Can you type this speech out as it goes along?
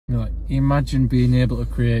You know, like, imagine being able to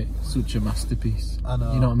create such a masterpiece. I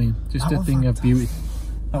know. You know what I mean? Just That a was thing fantastic. of beauty.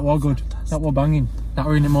 That was good. That was banging. That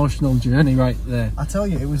were an emotional journey right there. I tell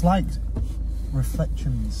you, it was like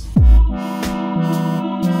reflections.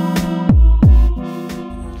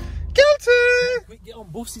 Guilty! Quick, get on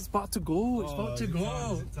bus, it's about to go. It's about to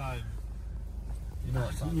go. Time. You know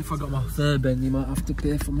what time If I got my third Ben, you might have to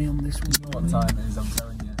pay for me on this one. You know what time it is, I'm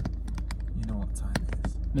telling you. You know what time it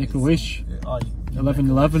is. Make a wish. Yeah, oh,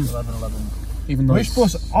 11:11. 11:11. Even though Wish it's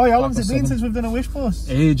bus. Oh, how long's it been 7. since we've done a wish bus?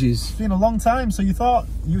 Ages. It's been a long time. So we thought,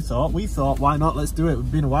 why not? Let's do it. It's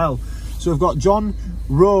been a while. So we've got John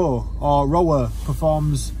ROA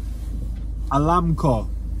performs Alamco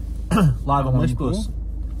live on Wish Bus.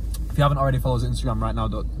 If you haven't already followed us on Instagram right now,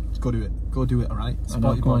 go do it. Go do it, alright? I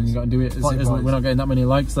know, come on, you got to do it. We're not getting that many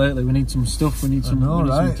likes lately. We need some stuff. We need some.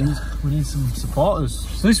 Right? Some things. We need some supporters.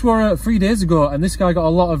 So this were 3 days ago, and this guy got a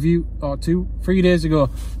lot of views. Or 3 days ago,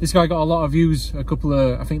 this guy got a lot of views. A couple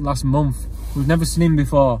of, I think, last month. We've never seen him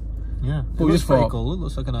before. Yeah, but it we just pretty thought, cool. It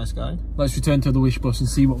looks like a nice guy. Let's return to the Wish Bus and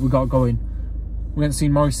see what we got going. We haven't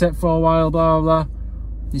seen Morissette for a while. Blah blah.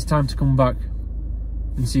 It's time to come back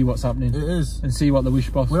and see what's happening. It is. And see what the Wish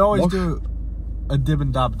Bus. We always do a dib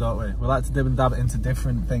and dab, don't we? We like to dib and dab it into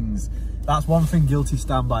different things. That's one thing Guilty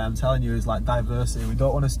stand by, I'm telling you, is like diversity. We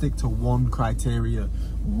don't want to stick to one criteria,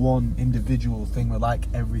 one individual thing. We like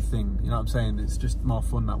everything, you know what I'm saying? It's just more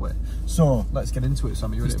fun that way. So let's get into it,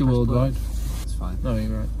 Sammy. It's the worldwide. It's fine. No,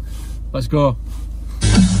 you're right. Let's go.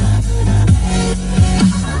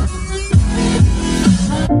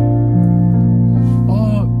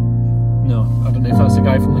 Oh no, I don't know if that's the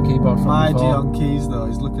guy from the keyboard from My G before. on keys though,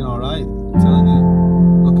 he's looking alright. I'm telling you.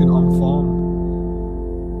 Looking on form.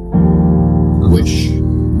 Wish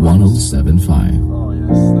 1075. Oh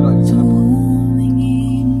yes. They're not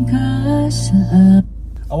even gonna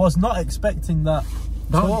I was not expecting that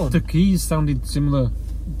tone. The keys sounded similar.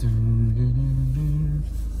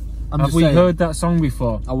 Have we heard that song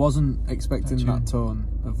before? I wasn't expecting that tone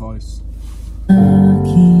of voice.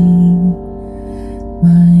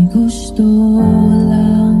 May gusto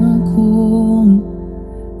lang akong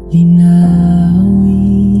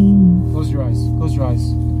linawin. Close your eyes. Close your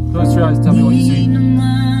eyes. Close your eyes. Tell me what you see. Di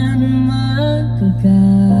naman magagalit.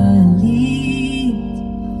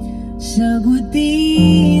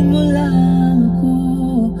 Sagutin mo lang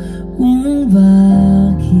ako kung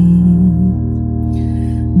bakit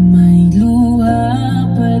may luha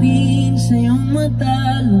pa rin sa iyong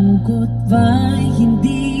mata. Lungkot ba'y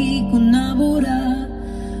hindi ko nabura?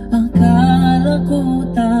 Akala ko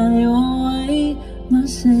tayo ay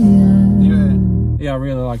masaya. Yeah, I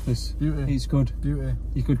really like this. Beauty. It's good. Beauty.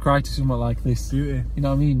 You could cry to something like this. Beauty. You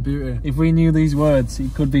know what I mean? Beauty. If we knew these words,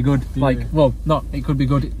 it could be good. Beauty. Like, well, not, it could be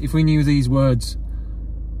good. If we knew these words,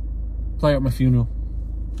 play at my funeral.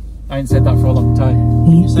 I ain't said that for a long time.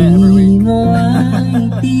 You say it every week.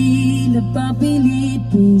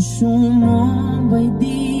 Puso mo ba'y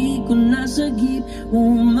di ko nasagip?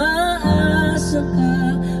 Umaasa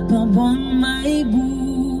ka pa bang may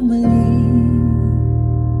bumalik?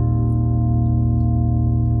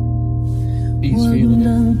 He's feeling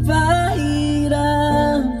it. Nang pahirapan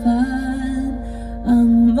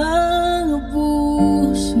ang mga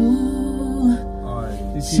puso.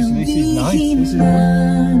 This is nice. This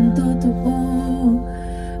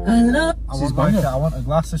is good. I want a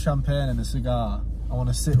glass of champagne and a cigar. I want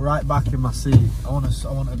to sit right back in my seat. I want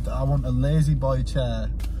a lazy boy chair,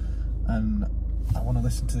 and I want to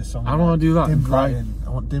listen to this song. I want to do that and cry. Lighting. I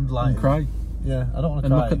want dimmed lighting. And cry. Yeah, I don't want to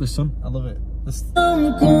And cry. look at the sun. I love it. The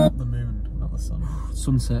moon, not the sun.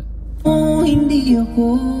 Sunset. Kung hindi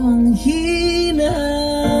ako ang hinahanap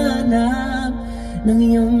ng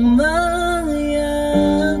iyong mga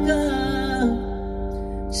yakap,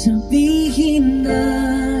 sabihin na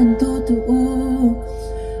ang totoo.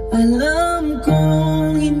 Alam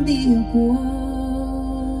kong hindi ako.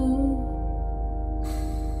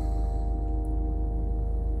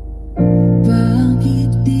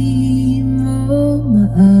 Bakit di mo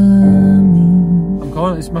maamin? I'm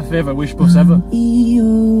calling it, it's my favourite Wish Bus ever.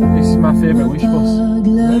 This is my favourite Wish Bus.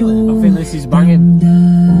 Really? I think this is banging.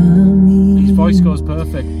 His voice goes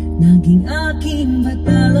perfect. Naging akin ba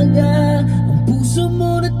talaga ang puso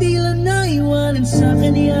mo na tila naiwanan sa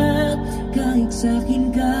kanya? Kahit sa'kin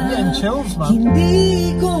ka, I'm getting chills, man.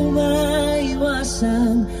 hindi ko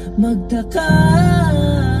maiwasang magtaka.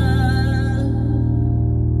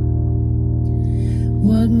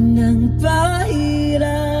 Huwag nang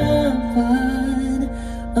pahirapan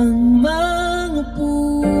ang mga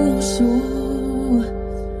puso.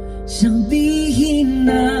 Sabihin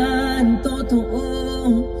na ang totoo.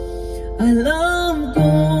 Alam ko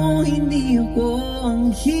hindi ako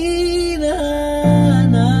ang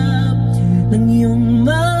hinahanap ng iyong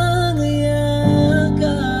mga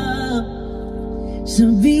yakap.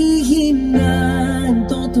 Sabihin na ang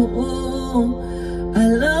totoo,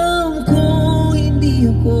 alam ko hindi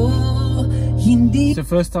ako, hindi. It's the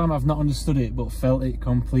first time I've not understood it but felt it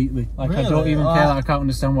completely. Like Really? I don't even care that I can't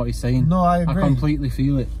understand what he's saying. No, I agree. I completely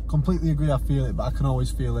feel it. Completely agree, I feel it, but I can always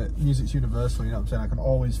feel it. Music's universal, you know what I'm saying? I can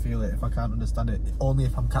always feel it if I can't understand it. Only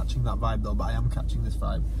if I'm catching that vibe though, but I am catching this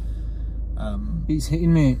vibe. It's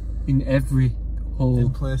hitting me in every hole. In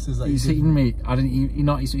places that it's hitting me. I didn't. You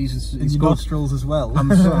know, it's in your good. nostrils as well.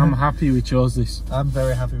 I'm happy we chose this. I'm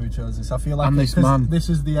very happy we chose this. I feel like And this man. This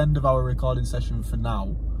is the end of our recording session for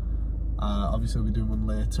now. Obviously we'll be doing one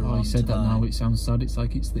later on. Oh, you said that now. It sounds sad. It's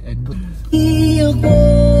like it's the end. Hindi ako,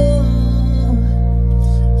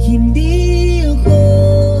 hindi ako,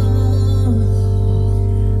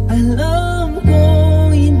 alam ko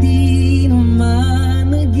hindi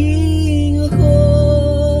naman naging ako.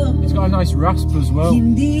 It's got a nice rasp as well.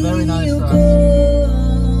 Hindi Very nice ako,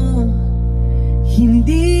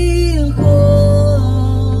 hindi ako,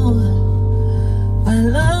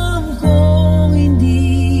 alam ko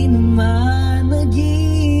hindi naman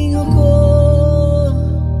naging ako.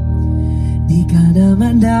 Di ka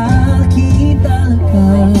naman akin talaga.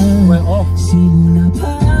 Went off. Simula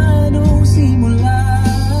pa nung simula,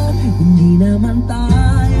 hindi naman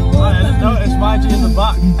tayo I didn't notice my G in the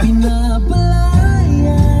back.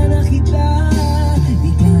 pinapalaya na kita.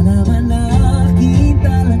 Di ka naman akin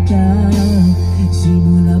talaga.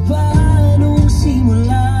 Simula pa nung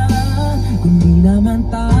simula, kundi naman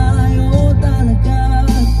tayo talaga.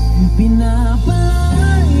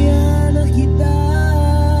 Pinapalaya na kita.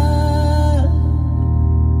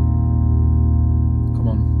 Come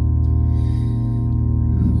on.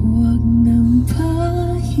 Huwag nang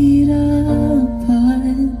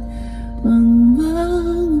pahirapan ang mga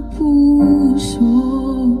puso.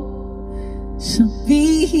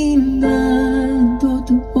 Sabihin na ang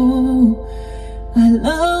totoo,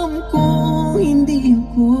 alam ko hindi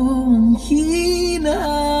ako ang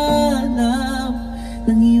hinahanap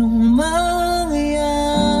ng iyong mga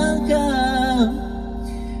yakap.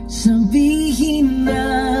 Sabihin na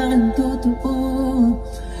ang totoo,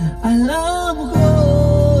 alam ko.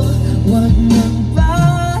 Huwag nang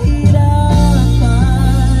pahirapan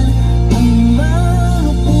ang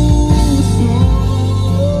mga puso.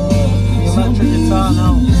 Electric guitar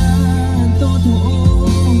now. Sabihin na ang totoo,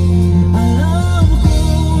 alam ko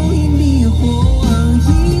hindi ako ang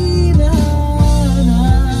hinahanap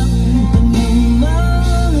ng iyong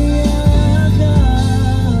mga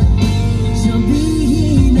yakap.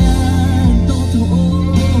 Sabihin na ang totoo,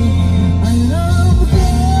 alam ko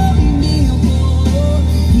hindi ako,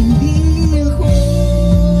 hindi ako,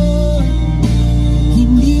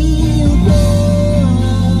 hindi ako,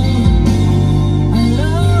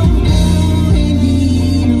 alam ko hindi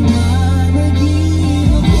naman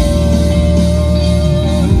naging ako,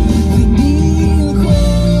 hindi ako,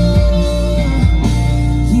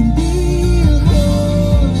 hindi ako,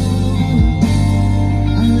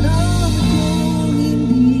 alam ko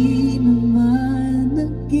hindi naman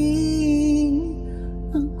naging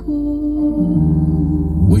ako.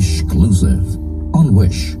 Wish exclusive on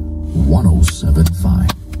Wish 1075.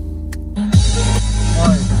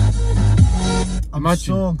 I'm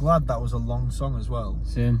Imagine. so glad that was a long song as well.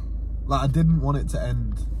 Same. Like I didn't want it to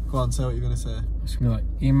end. Go on, say what you're gonna say. It's gonna be like,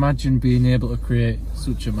 imagine being able to create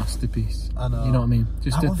such a masterpiece. I know. You know what I mean?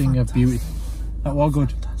 Just That a was thing of beauty. fantastic. That was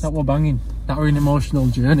good. That was banging. That were an emotional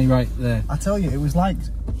journey right there. I tell you, it was like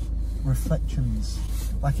reflections.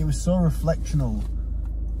 Like it was so reflectional.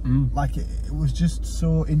 Like it was just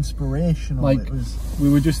so inspirational. Like it was. we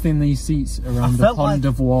were just in these seats around a felt pond like-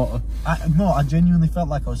 of water. I genuinely felt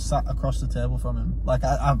like I was sat across the table from him. Like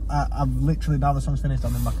I've literally, now the song's finished,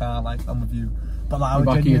 I'm in my car, like I'm with you. But like I We're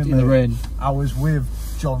was back here in the genuinely, rain. I was with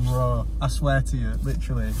John Rowe. I swear to you,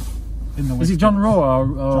 literally. In the Is it John Roa or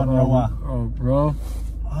John Roa. Roe?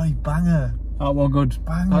 Oh, banger! That was good.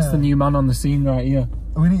 Banger. That's the new man on the scene right here.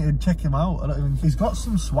 We need to check him out. He's got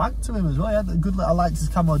some swag to him as well. He had a good. I liked his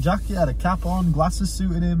camo jacket. Had a cap on. Glasses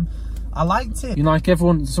suited him. I liked it. You know, like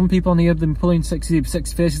everyone, some people on here have been pulling sexy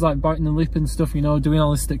faces, like biting the lip and stuff, you know, doing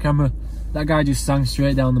all this to camera. That guy just sang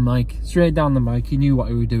straight down the mic. Straight down the mic. He knew what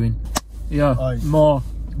he was doing. Yeah, Oi. more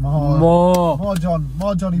Johnny Boy,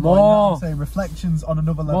 you know what I'm saying? Reflections on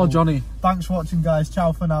another level. More Johnny. Thanks for watching, guys.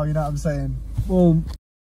 Ciao for now, you know what I'm saying? Boom.